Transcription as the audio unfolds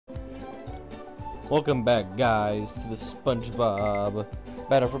Welcome back, guys, to the SpongeBob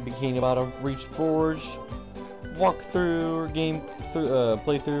Battle for Bikini Bottom Reach Forge walkthrough or game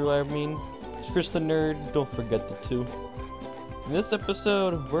playthrough. I mean, it's Chris the Nerd. Don't forget the 2. In this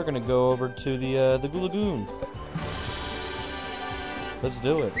episode, we're gonna go over to the Lagoon. Let's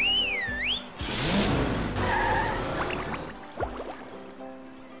do it.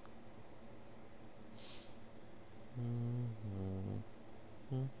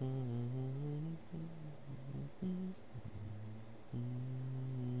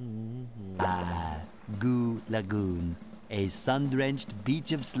 Lagoon, a sun-drenched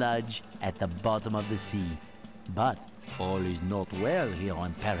beach of sludge at the bottom of the sea. But all is not well here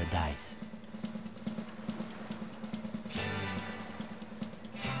on Paradise.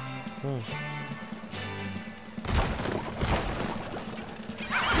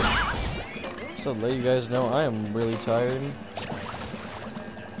 So to let you guys know, I am really tired.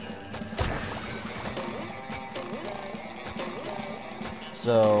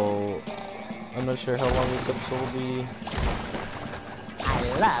 So I'm not sure how long this episode will be.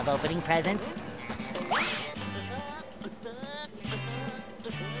 I love opening presents.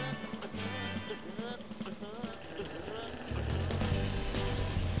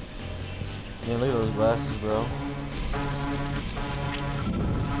 Man, look at those glasses, bro.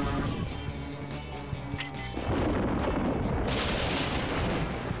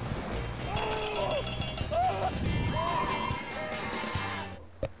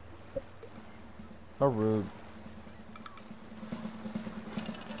 How rude.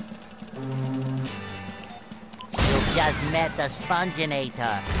 You just met the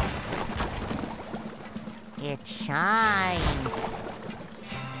Sponginator. It shines.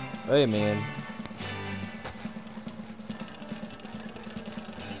 Hey, man.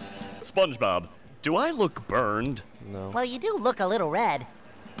 SpongeBob, do I look burned? No. Well, you do look a little red.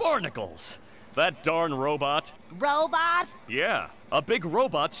 Barnacles! That darn robot. Robot? Yeah, a big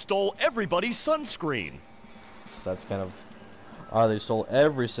robot stole everybody's sunscreen. That's kind of... they stole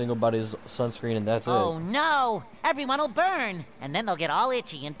every single body's sunscreen and that's Oh it. no! Everyone will burn, and then they'll get all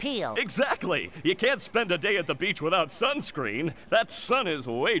itchy and peel. Exactly! You can't spend a day at the beach without sunscreen. That sun is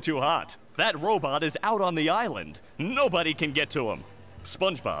way too hot. That robot is out on the island. Nobody can get to him.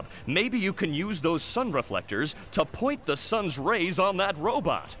 SpongeBob, maybe you can use those sun reflectors to point the sun's rays on that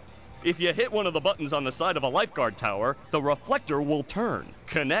robot. If you hit one of the buttons on the side of a lifeguard tower, the reflector will turn.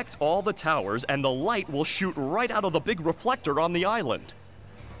 Connect all the towers and the light will shoot right out of the big reflector on the island.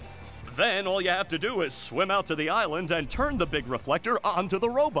 Then all you have to do is swim out to the island and turn the big reflector onto the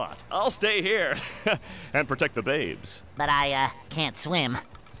robot. I'll stay here and protect the babes. But I, can't swim.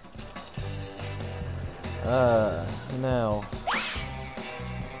 Now.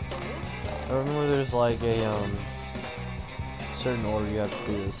 I remember there's like a, certain order you have to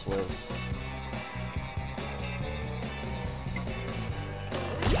do this with.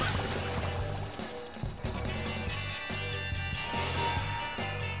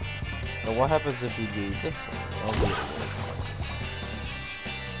 Now what happens if you do this one? I'll do it.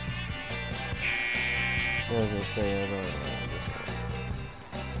 I was gonna say, I don't know this one.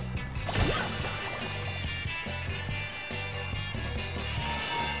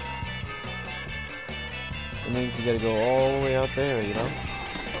 It means you gotta go all the way out there, you know?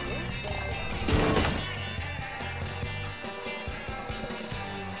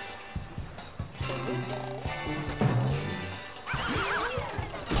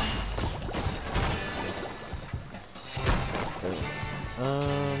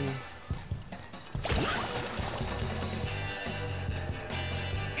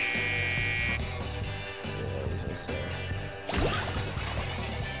 Yeah, I was gonna say.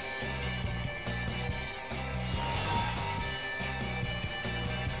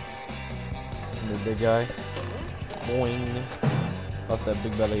 The big guy. Boing. Off that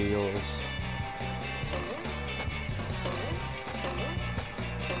big belly of yours.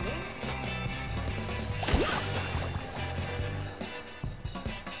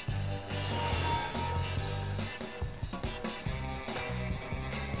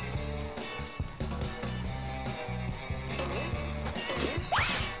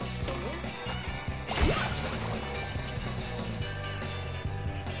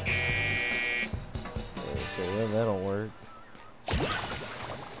 So yeah, that'll work.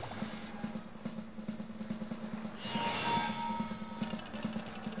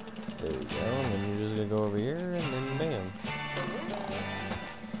 There we go, and then you're just gonna go over here, and then bam.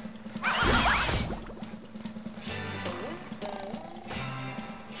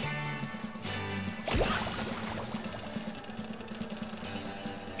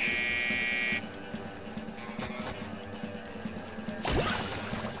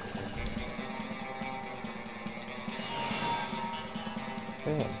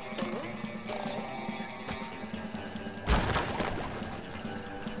 Damn.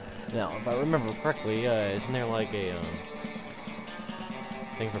 Now, if I remember correctly, isn't there like a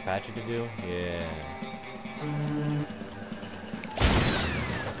thing for Patrick to do? Yeah.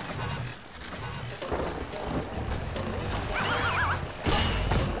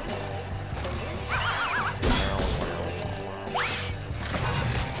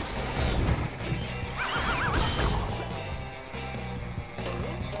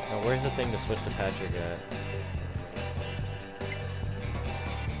 Now, where's the thing to switch to Patrick at?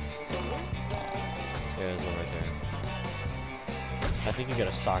 Yeah, there's one right there. I think you get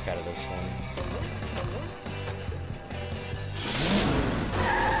a sock out of this one.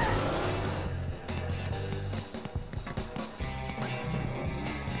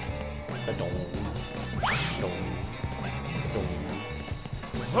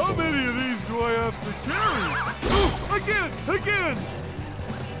 How many of these do I have to carry? Ooh, again!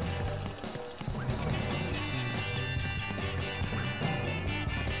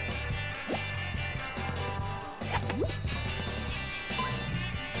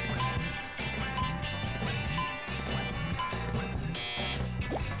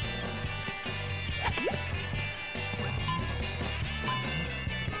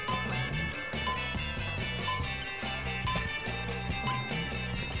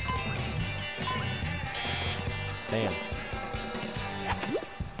 Damn.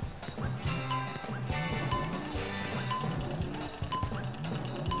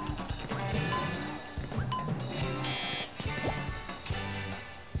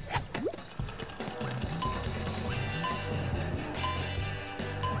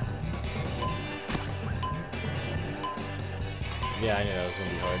 Yeah, I knew that was gonna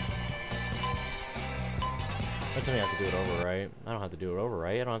be hard. That's gonna have to do it over, right? I don't have to do it over,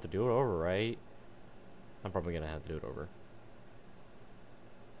 right? I don't have to do it over, right? I'm probably gonna have to do it over.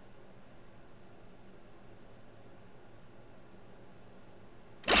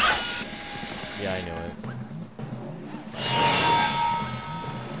 Yeah, I knew it.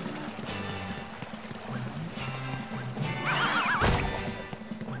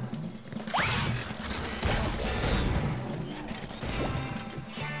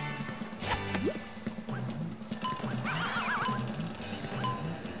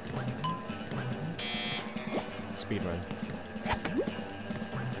 Speed run.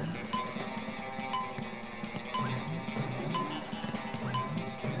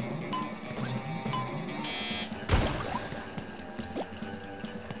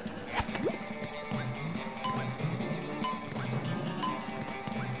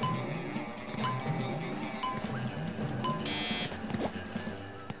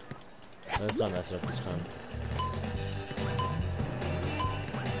 Let's not mess it up this time.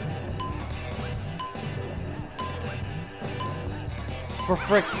 For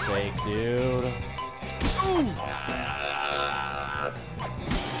frick's sake, dude. Ooh.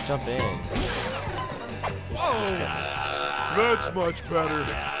 Just jump in. Just That's much better.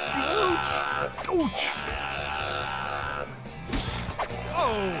 Ouch! Ouch!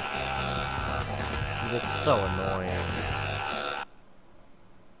 Oh! Dude, that's so annoying.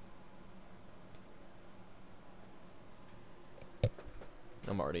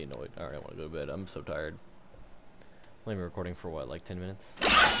 I'm already annoyed. Alright, I want to go to bed. I'm so tired. I've been recording for what, like 10 minutes? I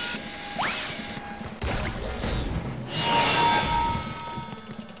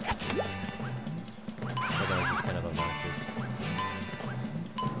thought it was just kind of obnoxious.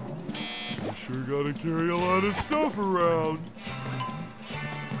 You sure gotta carry a lot of stuff around.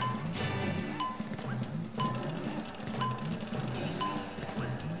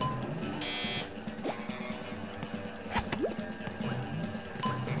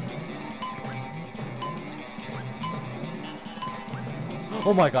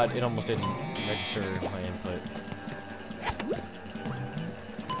 Oh my god, it almost didn't register my input.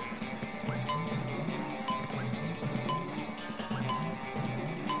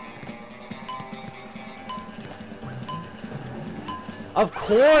 Of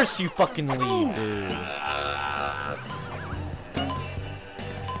course you fucking leave, dude.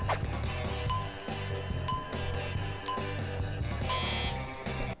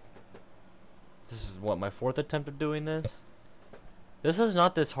 This is what, my 4th attempt at doing this? This is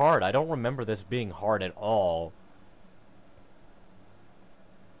not this hard. I don't remember this being hard at all.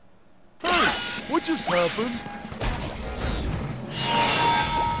 Hey, what just happened?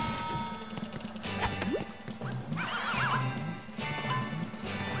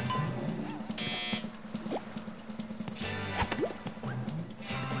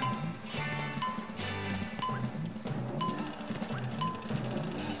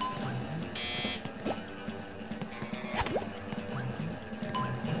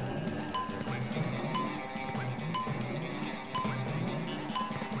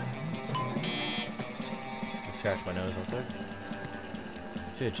 scratch my nose real quick.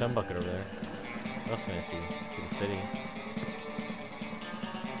 See a chum bucket over there. What else can I see? See the city.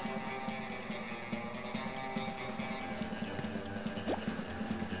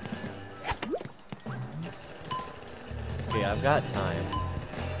 Okay, I've got time.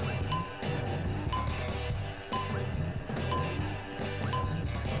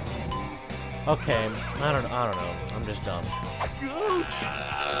 Okay, I don't know. I'm just dumb.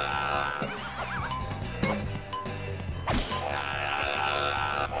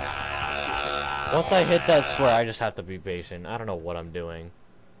 Once I hit that square, I just have to be patient. I don't know what I'm doing.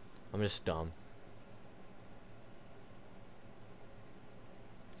 I'm just dumb.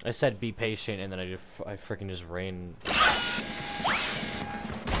 I said be patient, and then I freaking just ran.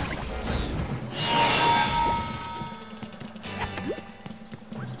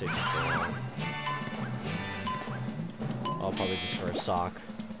 It's taking so long. I'll probably just for a sock.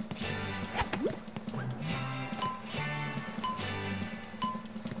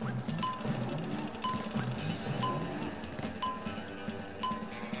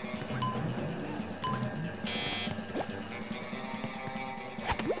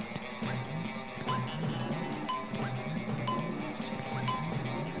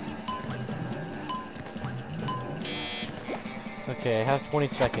 Okay, I have 20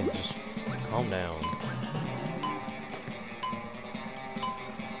 seconds. Just calm down.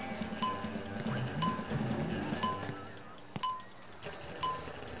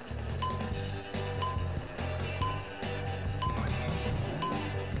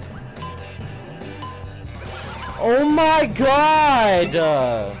 Oh my god!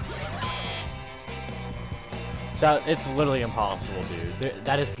 It's literally impossible, dude.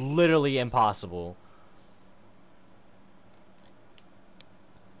 That is literally impossible.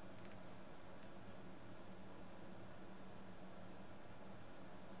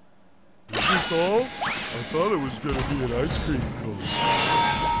 I thought it was gonna be an ice cream cone.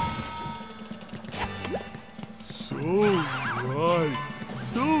 So bright,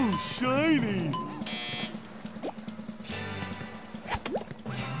 so shiny.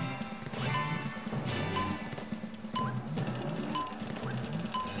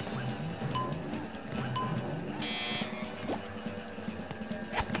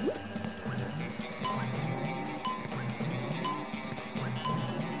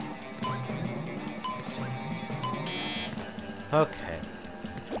 Okay.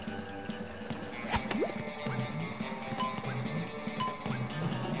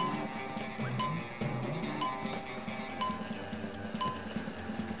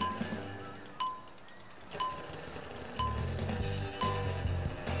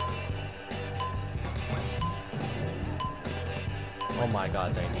 Oh my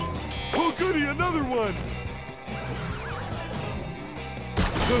god, thank you. Oh goody, another one!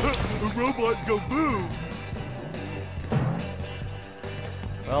 A robot go boom!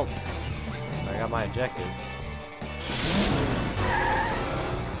 Well, I got my objective.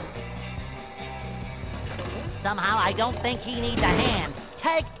 Somehow I don't think he needs a hand.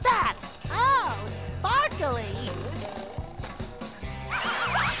 Take that! Oh, sparkly!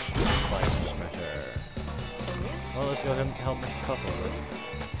 Slice smasher. Well, let's go ahead and help Mrs. Puff a little bit.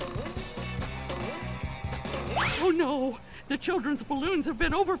 Oh no! The children's balloons have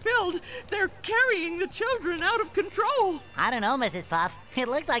been overfilled! They're carrying the children out of control! I don't know, Mrs. Puff. It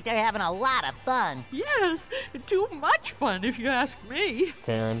looks like they're having a lot of fun. Yes, too much fun if you ask me.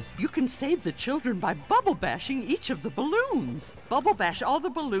 Karen. You can save the children by bubble bashing each of the balloons. Bubble bash all the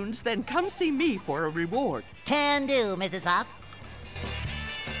balloons, then come see me for a reward. Can do, Mrs. Puff.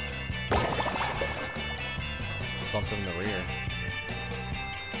 Bump them in the rear.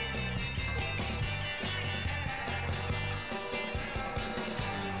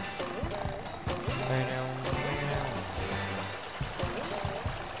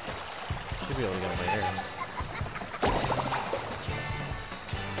 Should be able to get over here.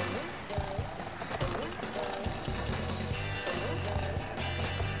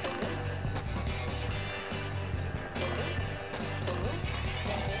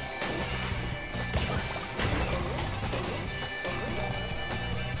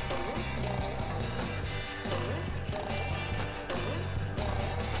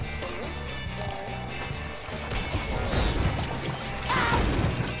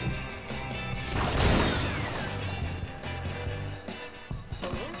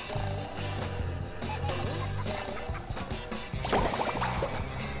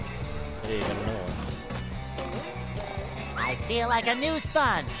 I feel like a new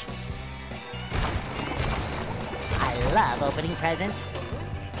sponge. I love opening presents.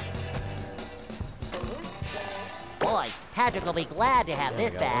 Boy, Patrick will be glad to have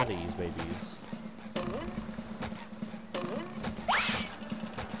this back. One of these babies.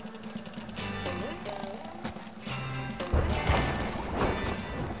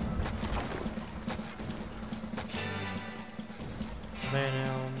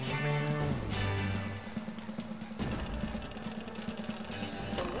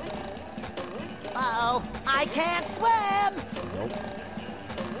 Uh-oh, I can't swim! Nope.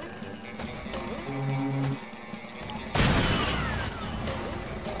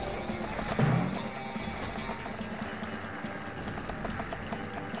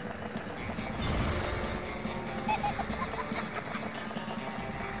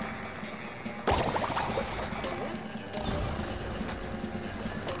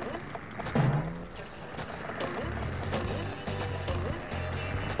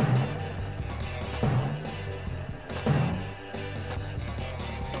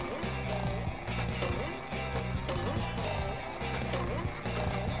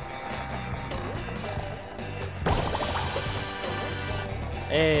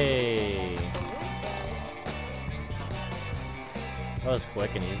 Hey! That was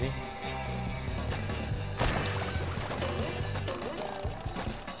quick and easy.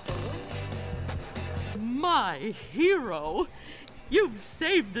 My hero! You've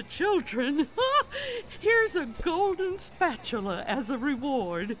saved the children. Here's a golden spatula as a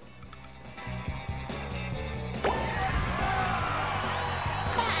reward.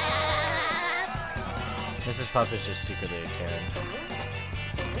 Mrs. Puff is just secretly a Karen.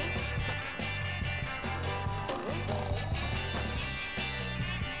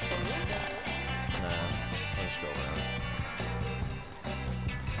 Nah, I'll just go around.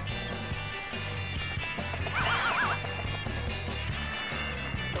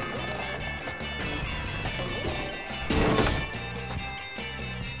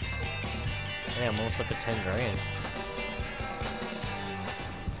 Hey, I'm almost up to 10 grand.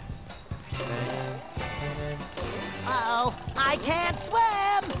 Uh-oh, I can't swim!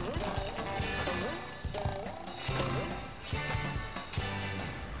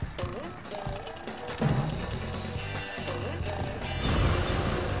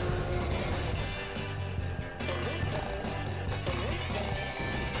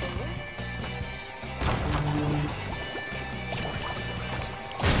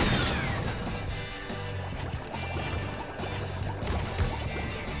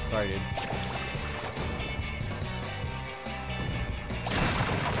 Sorry, dude.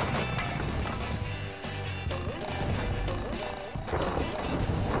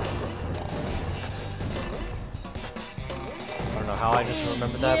 I don't know how I just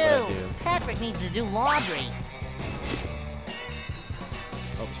remembered that, but I do. Patrick needs to do laundry.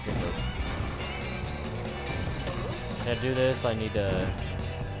 Oh, screen goes. To do this, I need to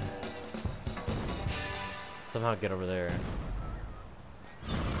somehow get over there.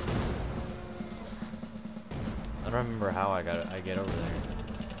 I don't remember how I get over there.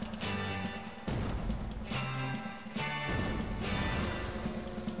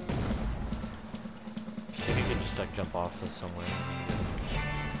 I think I could just like jump off of somewhere.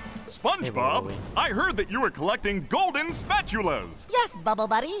 SpongeBob, Hey, I heard that you were collecting golden spatulas. Yes, Bubble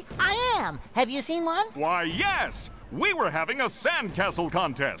Buddy, I am. Have you seen one? Why, yes. We were having a sandcastle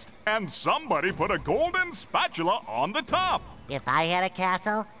contest, and somebody put a golden spatula on the top. If I had a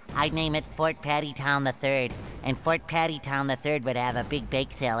castle, I'd name it Fort Pattytown III. And Fort Pattytown III would have a big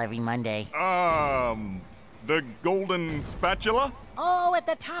bake sale every Monday. The golden spatula? Oh, at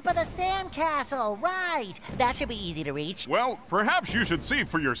the top of the sandcastle, right. That should be easy to reach. Well, perhaps you should see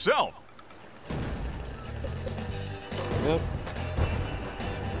for yourself. Yep.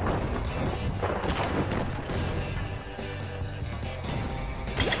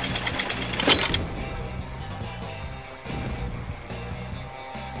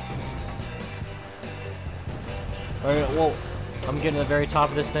 Alright, well, I'm getting to the very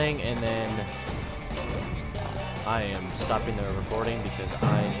top of this thing, and then I am stopping the recording because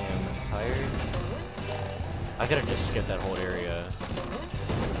I am tired. I could have just skipped that whole area.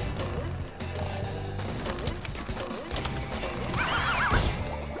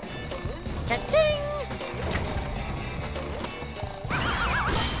 Cha-ching!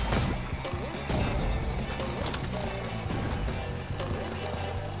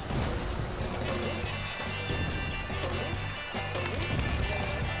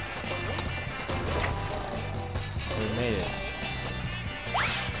 We made it.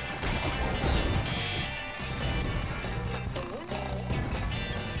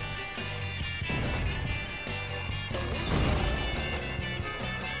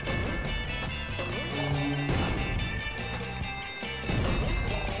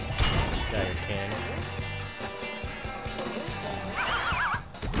 Got your can.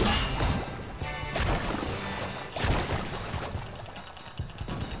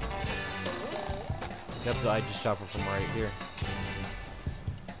 Yep, I just chopper from right here.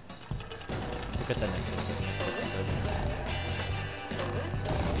 Look at that next episode.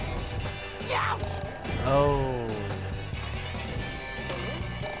 Ouch! Oh.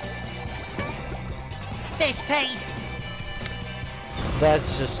 fish paste!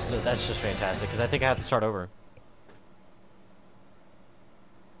 That's just fantastic, because I think I have to start over.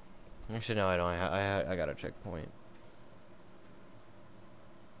 Actually, no, I don't. I got a checkpoint.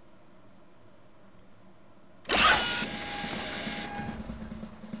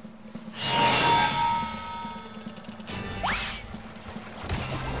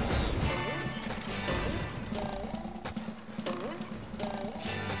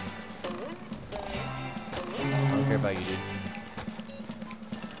 I don't care about you, dude.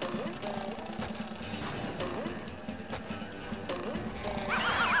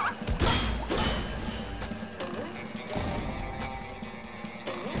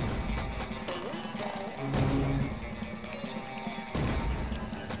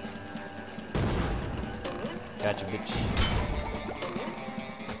 Gotcha, bitch.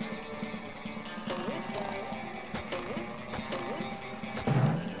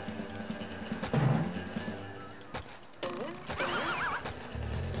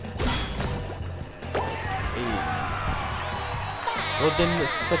 Well then,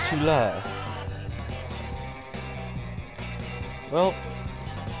 spatula. Well,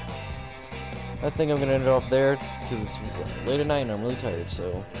 I think I'm gonna end it off there because it's late at night and I'm really tired.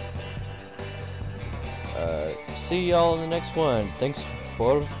 So, see y'all in the next one. Thanks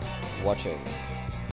for watching.